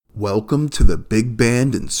Welcome to the Big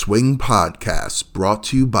Band and Swing Podcast, brought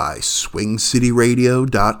to you by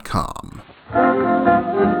SwingCityRadio.com.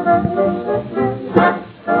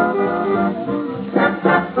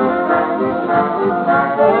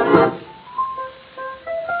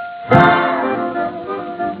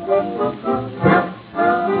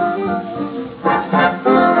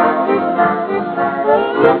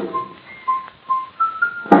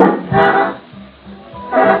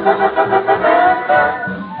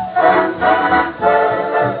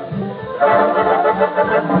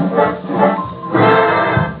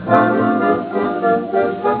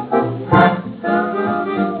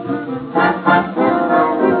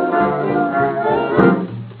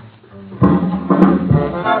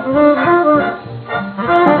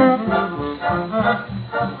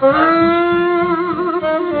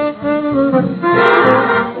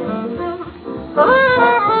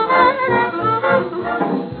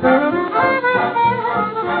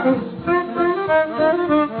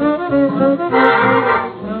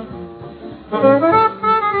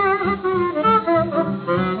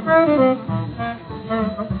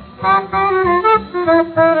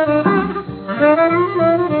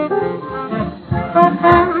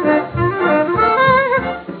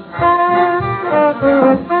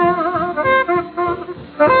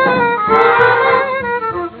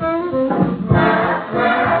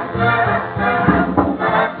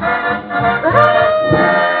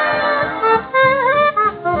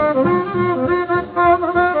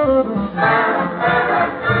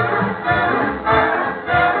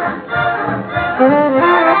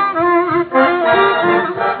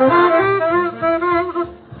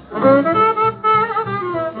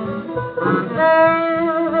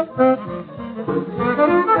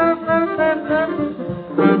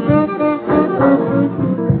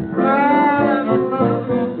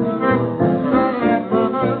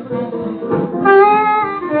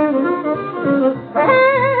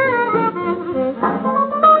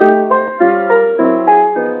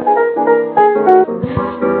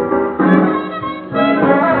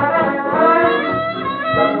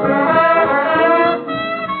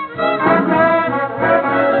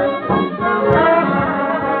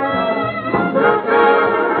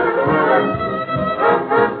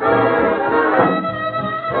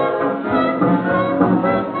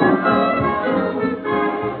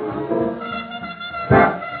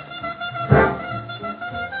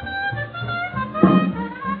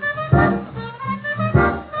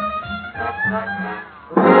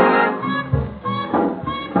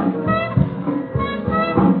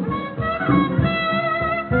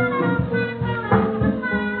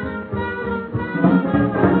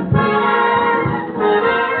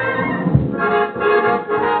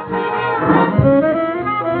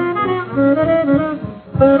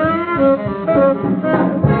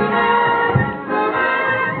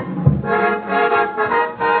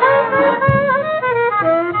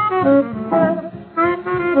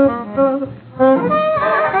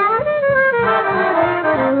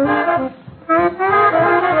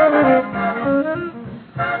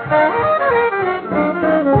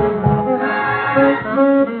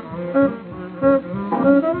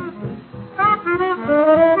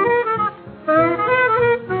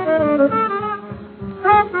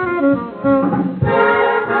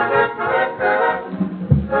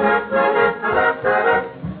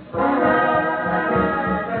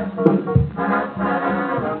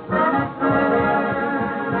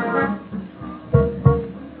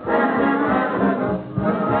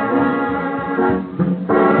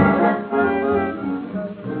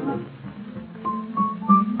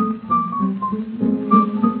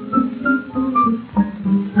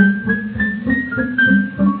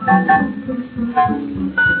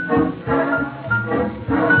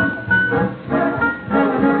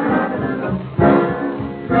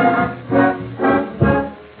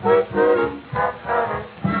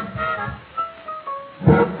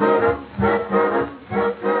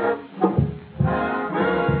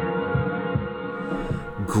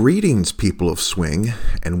 Greetings, people of swing,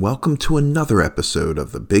 and welcome to another episode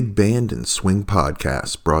of the Big Band and Swing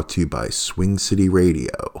Podcast, brought to you by Swing City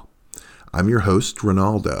Radio. I'm your host,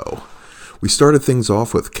 Ronaldo. We started things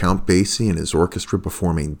off with Count Basie and his orchestra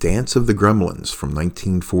performing Dance of the Gremlins from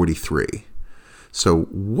 1943. So,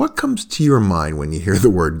 what comes to your mind when you hear the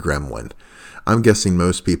word gremlin? I'm guessing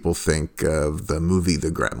most people think of the movie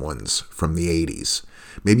The Gremlins from the 80s.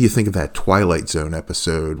 Maybe you think of that Twilight Zone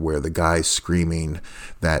episode where the guy's screaming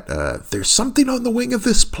that there's something on the wing of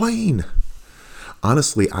this plane.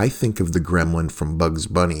 Honestly, I think of the gremlin from Bugs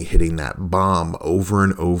Bunny hitting that bomb over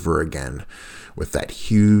and over again with that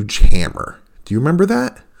huge hammer. Do you remember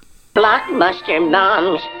that? Blockbuster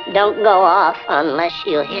bombs don't go off unless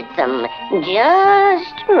you hit them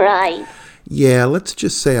just right. Yeah, let's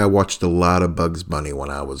just say I watched a lot of Bugs Bunny when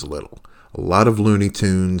I was little. A lot of Looney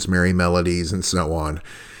Tunes, Merry Melodies, and so on.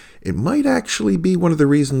 It might actually be one of the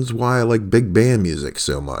reasons why I like big band music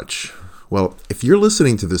so much. Well, if you're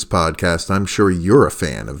listening to this podcast, I'm sure you're a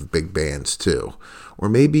fan of big bands too. Or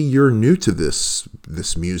maybe you're new to this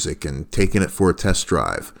music and taking it for a test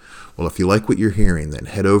drive. Well, if you like what you're hearing, then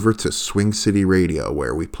head over to Swing City Radio,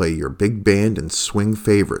 where we play your big band and swing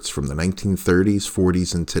favorites from the 1930s,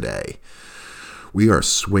 40s, and today. We are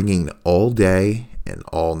swinging all day and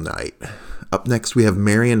all night. Up next, we have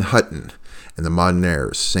Marion Hutton and the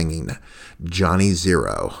Modernaires singing Johnny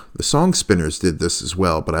Zero. The Song Spinners did this as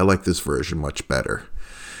well, but I like this version much better.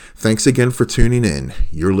 Thanks again for tuning in.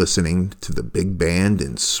 You're listening to the Big Band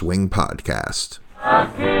and Swing Podcast. The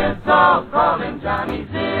kids all call him Johnny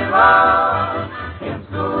Zero. In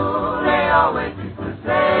school they always used to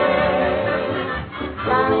say,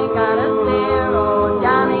 Johnny got a zero,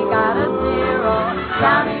 Johnny got a zero,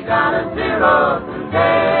 Johnny got a zero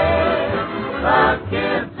today. The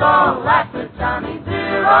kids all laughed at Johnny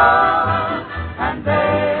Zero, and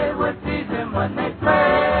they would tease him when they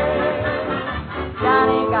played.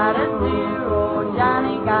 Johnny got a zero,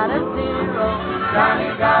 Johnny got a zero, Johnny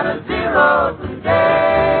got a zero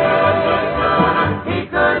today. He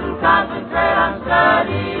couldn't concentrate on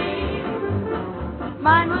study.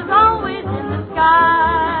 Mine was always in the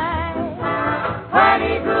sky. When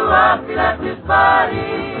he grew up, he left his buddy,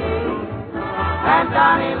 and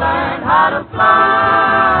Johnny learned how to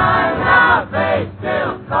fly. Now they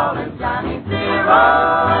still call him Johnny Zero,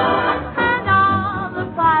 and all the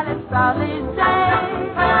pilots proudly say,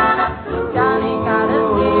 Johnny got a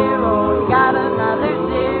zero, got another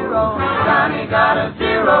zero, Johnny got a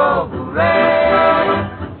zero, hooray!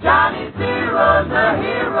 Johnny Zero's a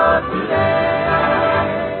hero today.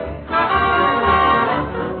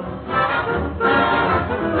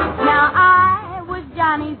 Now I was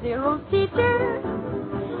Johnny Zero's teacher.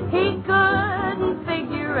 He couldn't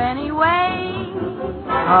figure anyway.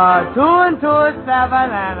 2 and 2 is 7,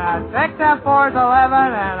 and 6 and 4 is 11,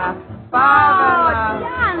 and 5 and...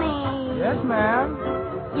 Johnny! Yes, ma'am?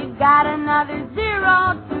 You got another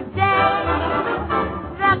zero today.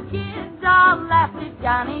 The kids all laughed at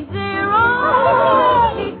Johnny Zero.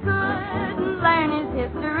 He couldn't learn his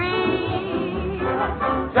history.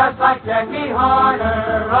 Just like Jackie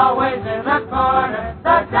Horner, always in the corner,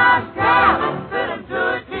 the Josh Camp fit him to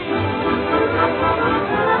a T.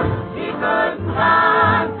 He couldn't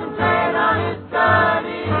concentrate on his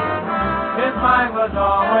studies. His mind was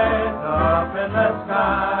always up in the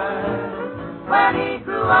sky. When he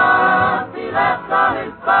grew up, he left all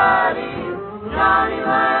his buddies. Johnny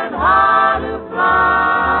learned how to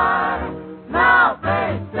fly. Now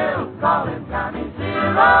they still call him Johnny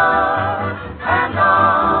Zero, and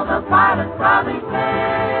all the pilots probably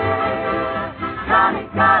say, Johnny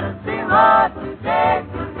got a zero.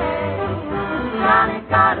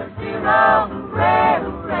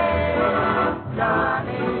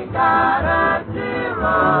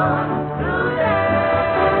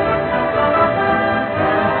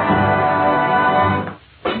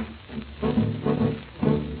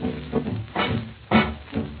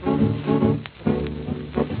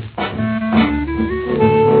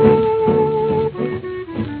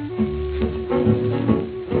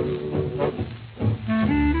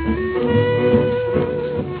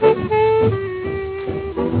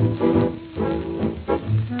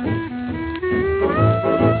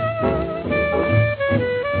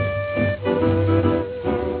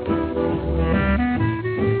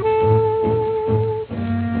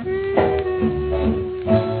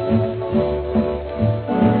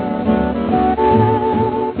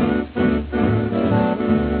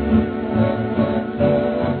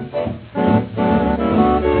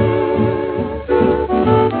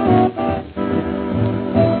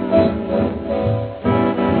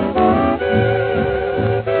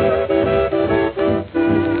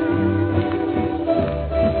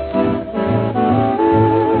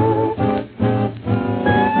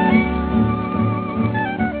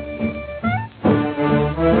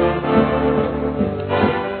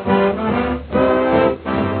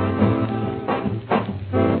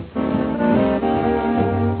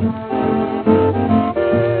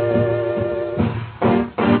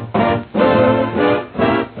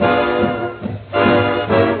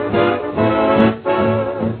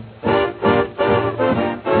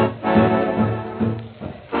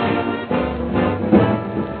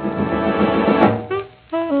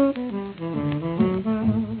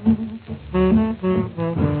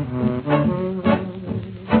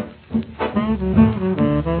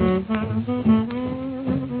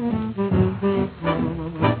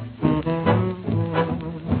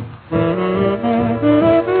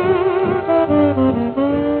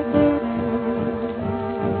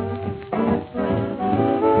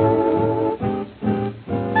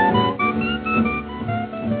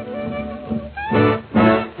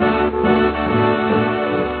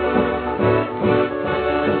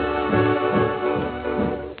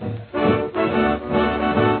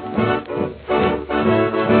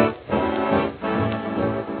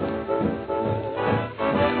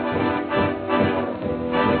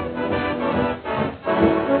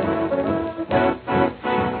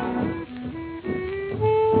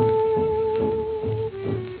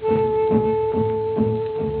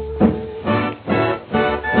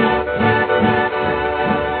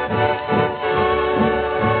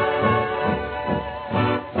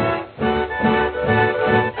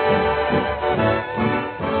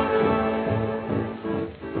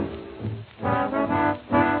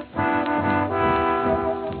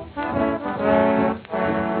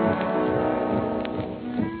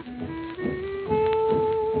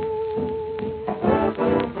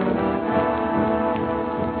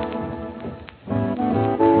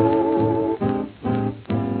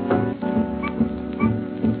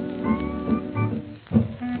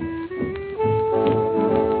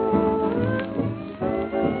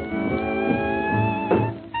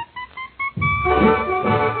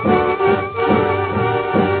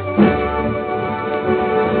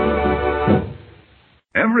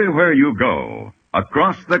 Everywhere you go,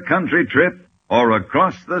 across the country trip or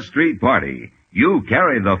across the street party, you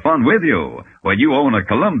carry the fun with you when you own a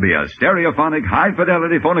Columbia stereophonic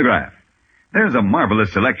high-fidelity phonograph. There's a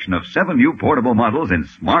marvelous selection of 7 new portable models in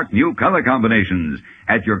smart new color combinations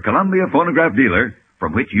at your Columbia phonograph dealer,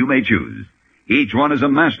 from which you may choose. Each one is a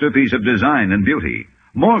masterpiece of design and beauty.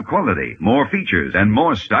 More quality, more features, and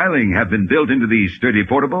more styling have been built into these sturdy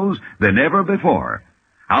portables than ever before.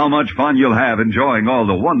 How much fun you'll have enjoying all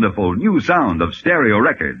the wonderful new sound of stereo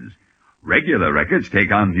records. Regular records take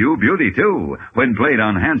on new beauty, too, when played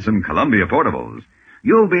on handsome Columbia portables.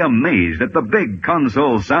 You'll be amazed at the big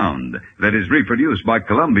console sound that is reproduced by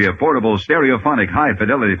Columbia portable stereophonic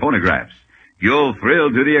high-fidelity phonographs. You'll thrill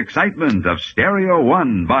to the excitement of Stereo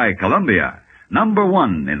One by Columbia, number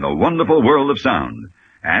 1 in the wonderful world of sound.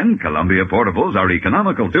 And Columbia portables are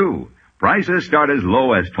economical, too. Prices start as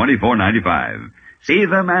low as $24.95. See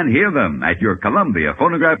them and hear them at your Columbia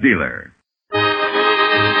phonograph dealer.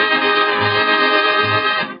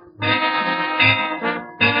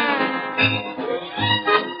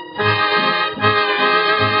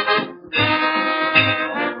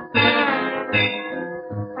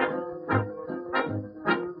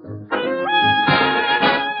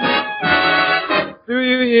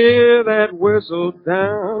 Hear that whistle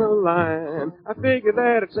down a line. I figure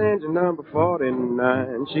that it's engine number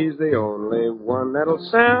 49. She's the only one that'll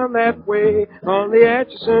sound that way on the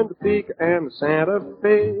Atchison, Topeka, and the Santa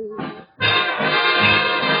Fe.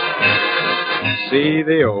 See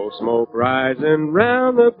the old smoke rising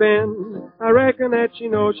round the bend. I reckon that she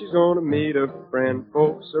knows she's gonna meet a friend.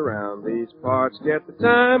 Folks around these parts get the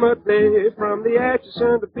time of day from the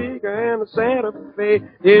Atchison, Topeka, and the Santa Fe.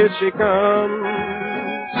 Here she comes.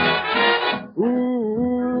 Ooh,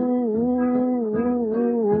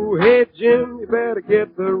 hey Jim, you better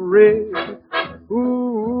get the rig.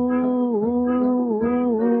 Ooh,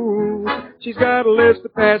 she's got a list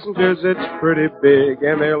of passengers that's pretty big,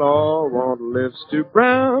 and they'll all want lifts to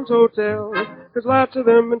Brown's Hotel, 'cause lots of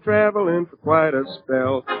them been traveling for quite a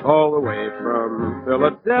spell, all the way from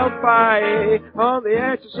Philadelphia on the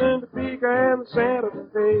Atchison, Topeka, and the Santa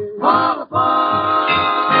Fe. All aboard!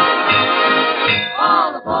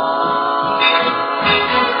 All aboard!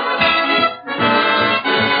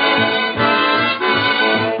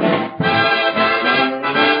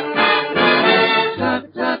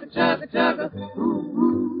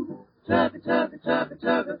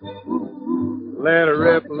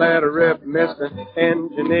 Let her rip, Mr.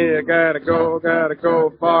 Engineer. Gotta go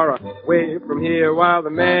far away from here while the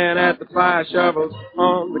man at the fire shovels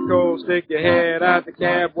on the coal. Stick your head out the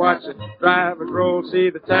cab, watch the drivers roll, see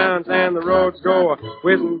the towns and the roads go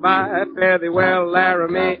whizzing by. Fare thee well,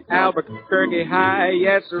 Laramie, Albuquerque High,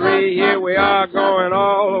 yes sirree, here we are going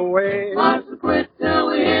all the way. What's the quit till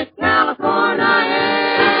we hit California?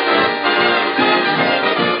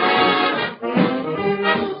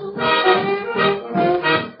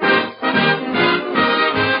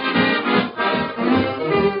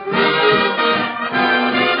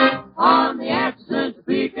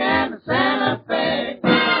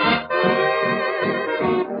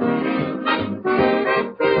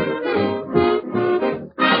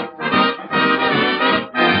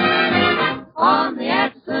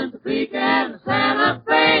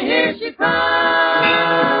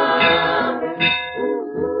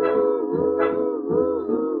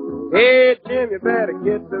 Hey, Jim, you better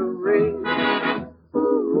get the rig.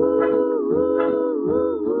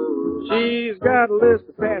 She's got a list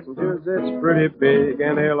of passengers that's pretty big,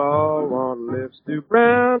 and they'll all want lifts to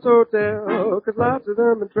Brown's Hotel, 'cause lots of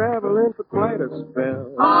them been traveling for quite a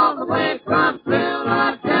spell. All the way from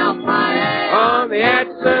Philadelphia on the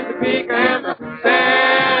Atchison, Topeka, and the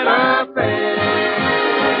Santa Fe.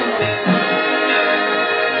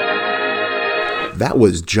 That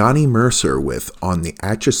was Johnny Mercer with On the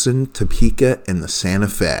Atchison, Topeka, and the Santa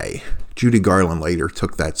Fe. Judy Garland later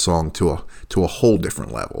took that song to a whole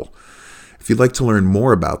different level. If you'd like to learn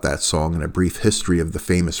more about that song and a brief history of the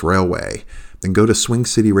famous railway, then go to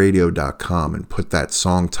swingcityradio.com and put that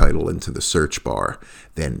song title into the search bar.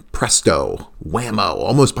 Then presto, whammo,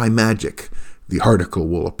 almost by magic, the article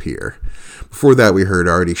will appear. Before that, we heard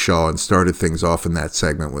Artie Shaw and started things off in that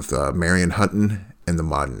segment with Marion Hutton and the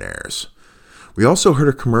Modernaires. We also heard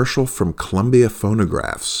a commercial from Columbia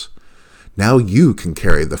Phonographs. Now you can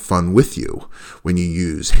carry the fun with you when you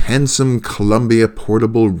use handsome Columbia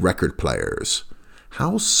portable record players.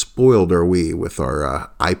 How spoiled are we with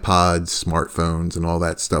our iPods, smartphones, and all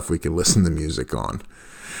that stuff we can listen to music on?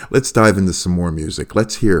 Let's dive into some more music.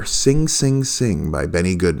 Let's hear Sing, Sing, Sing by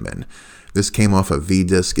Benny Goodman. This came off a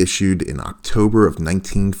V-disc issued in October of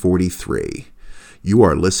 1943. You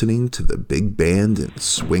are listening to the Big Band and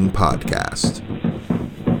Swing Podcast.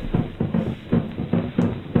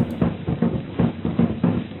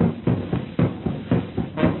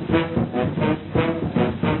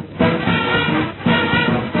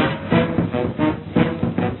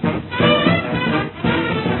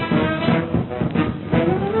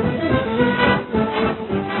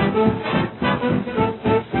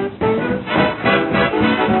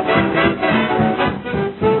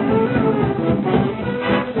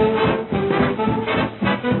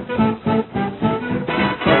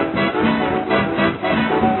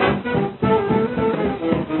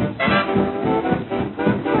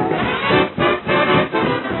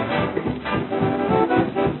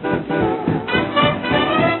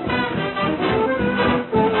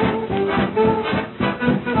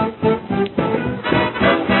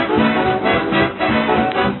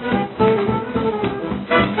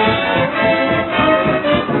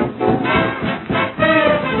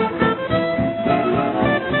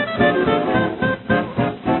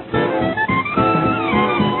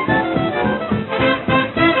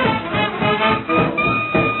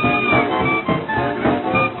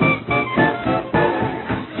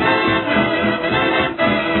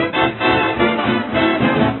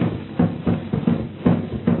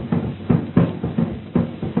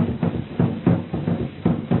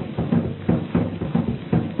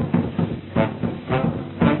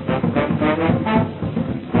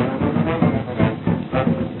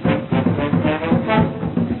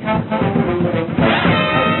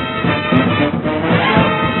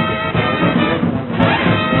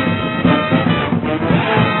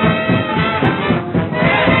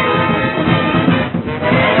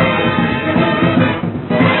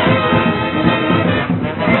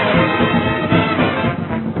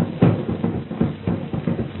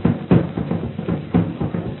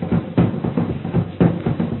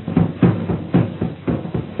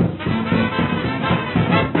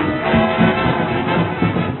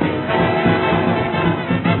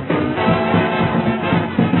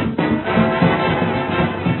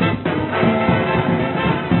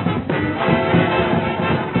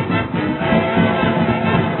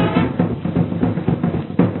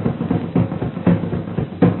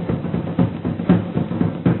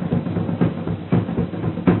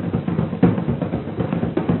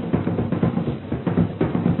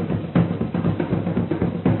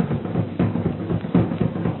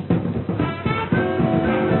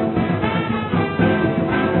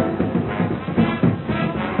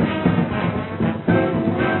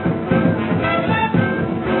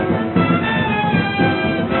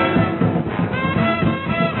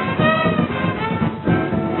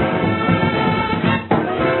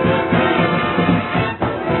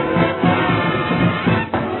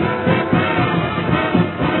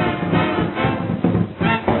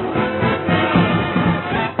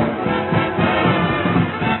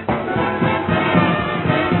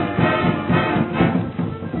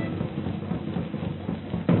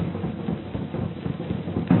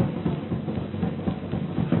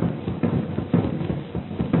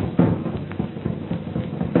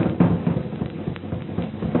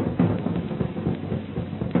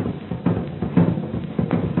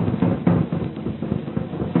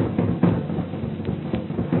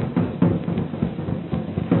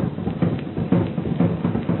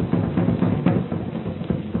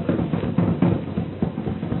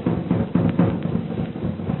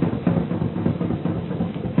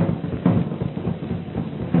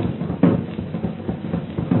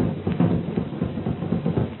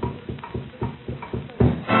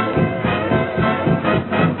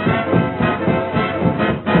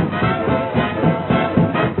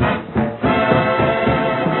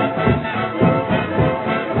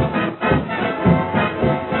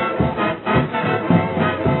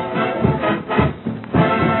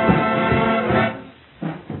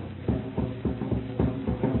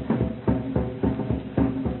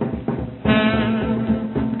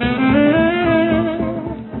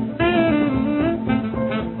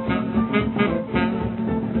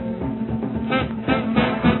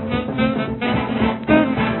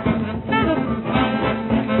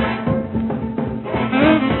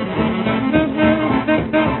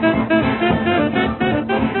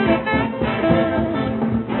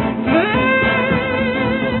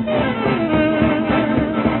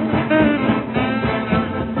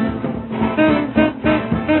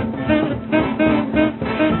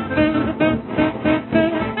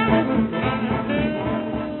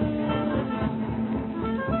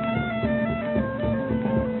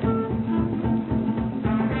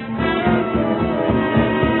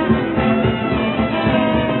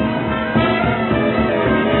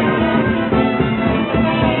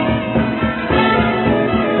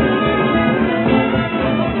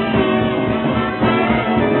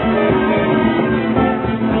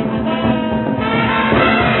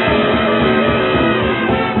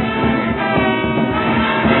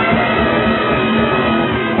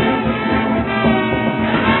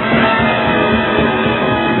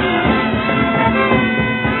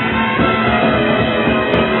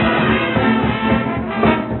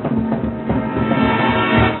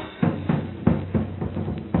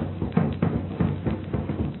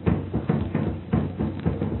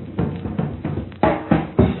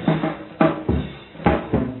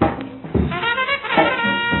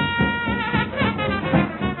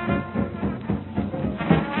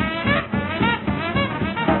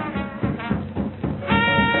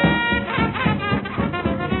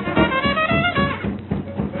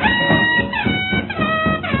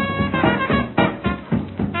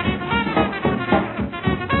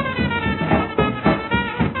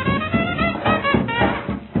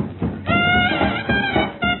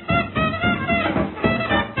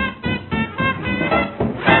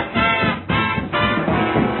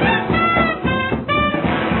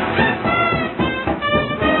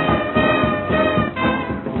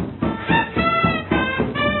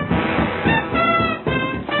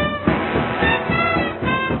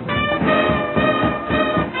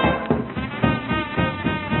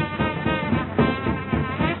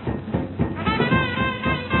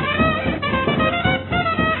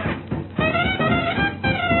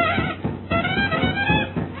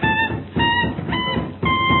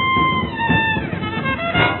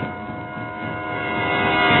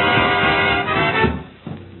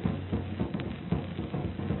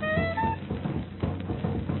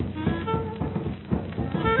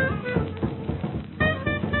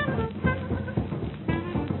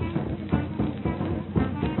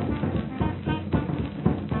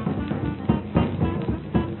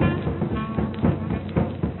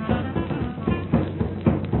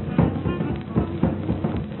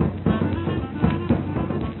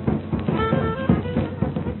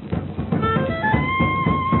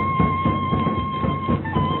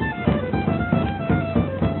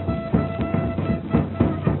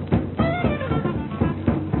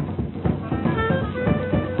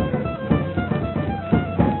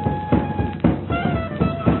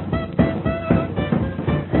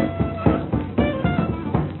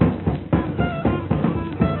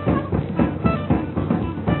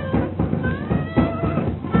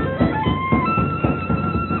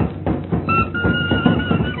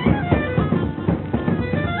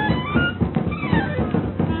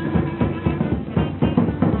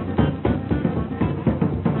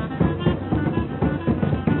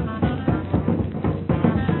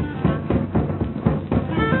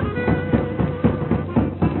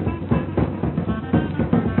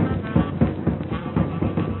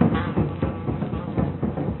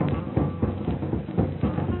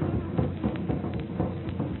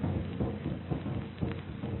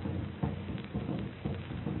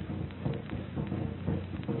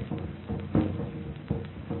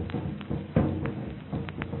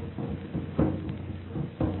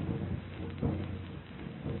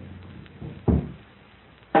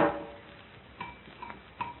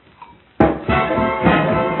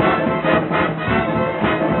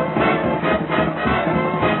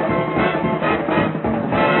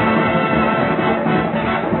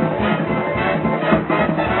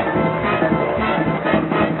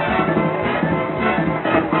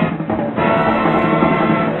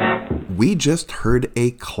 just heard a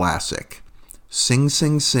classic, Sing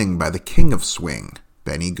Sing Sing by the King of Swing,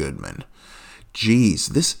 Benny Goodman. Geez,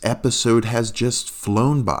 this episode has just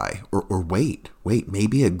flown by. Or wait,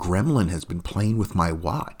 maybe a gremlin has been playing with my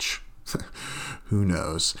watch. Who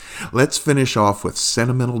knows? Let's finish off with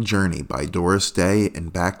Sentimental Journey by Doris Day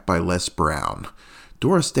and backed by Les Brown.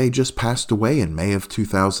 Doris Day just passed away in May of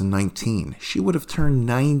 2019. She would have turned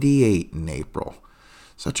 98 in April.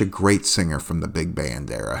 Such a great singer from the big band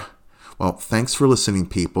era. Well, thanks for listening,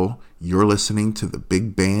 people. You're listening to the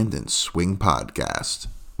Big Band and Swing Podcast.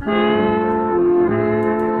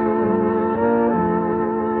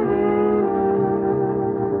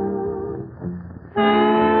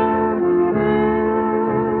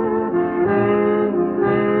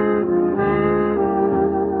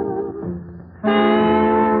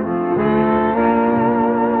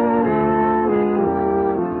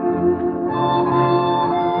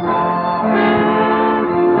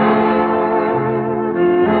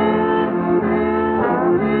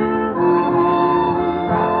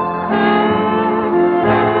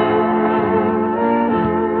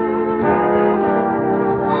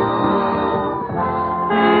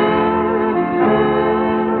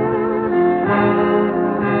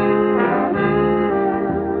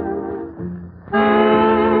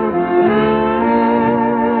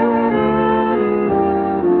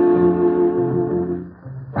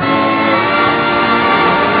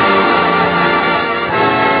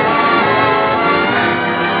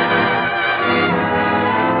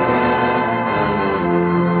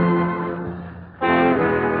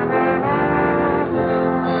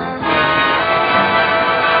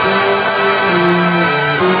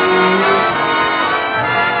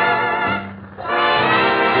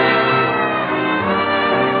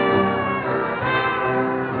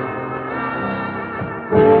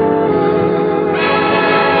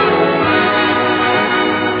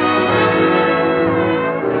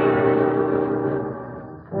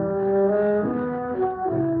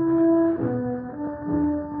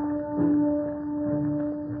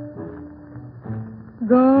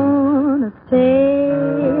 Gonna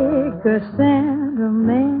take a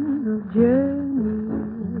sentimental journey.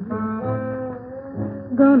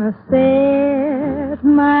 Gonna set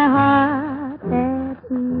my heart at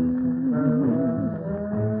ease.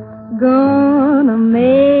 Gonna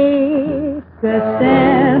make a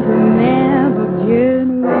sentimental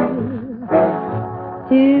journey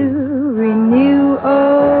to renew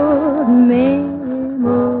old memories.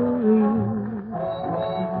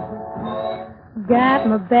 Got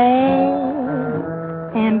my bag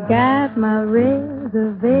and got my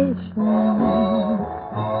reservation.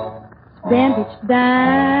 Spent each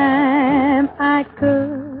dime I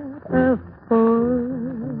could afford.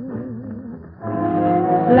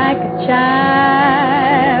 Like a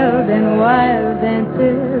child in wild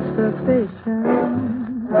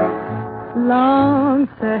anticipation, long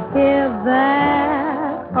to hear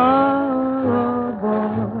that all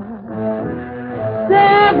aboard.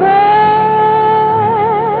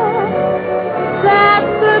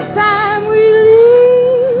 That's the time we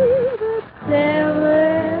leave at 7.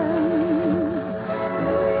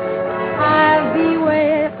 I'll be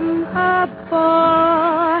waiting up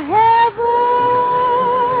for heaven,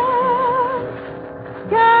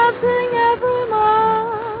 counting every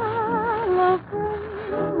mile of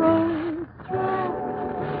railroad track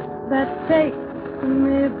that takes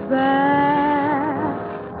me back.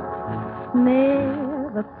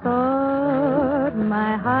 Never thought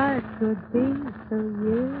my heart could be so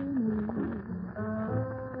unique.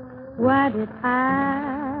 Why did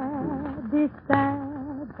I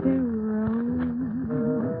decide to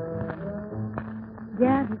roam?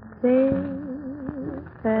 Gotta take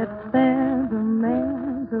that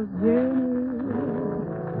sentimental journey.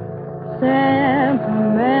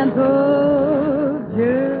 Sentimental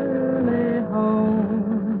journey home.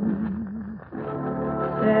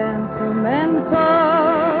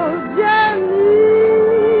 Sentimental journey.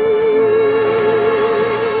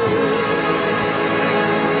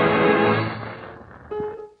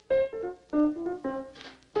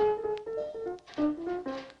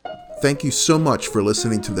 Thank you so much for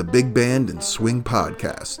listening to the Big Band and Swing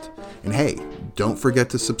Podcast. And hey, don't forget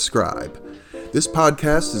to subscribe. This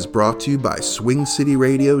podcast is brought to you by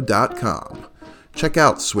SwingCityRadio.com. Check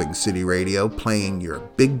out Swing City Radio, playing your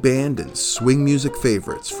big band and swing music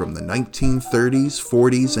favorites from the 1930s,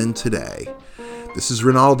 40s, and today. This is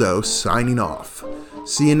Ronaldo signing off.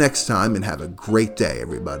 See you next time and have a great day,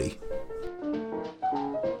 everybody.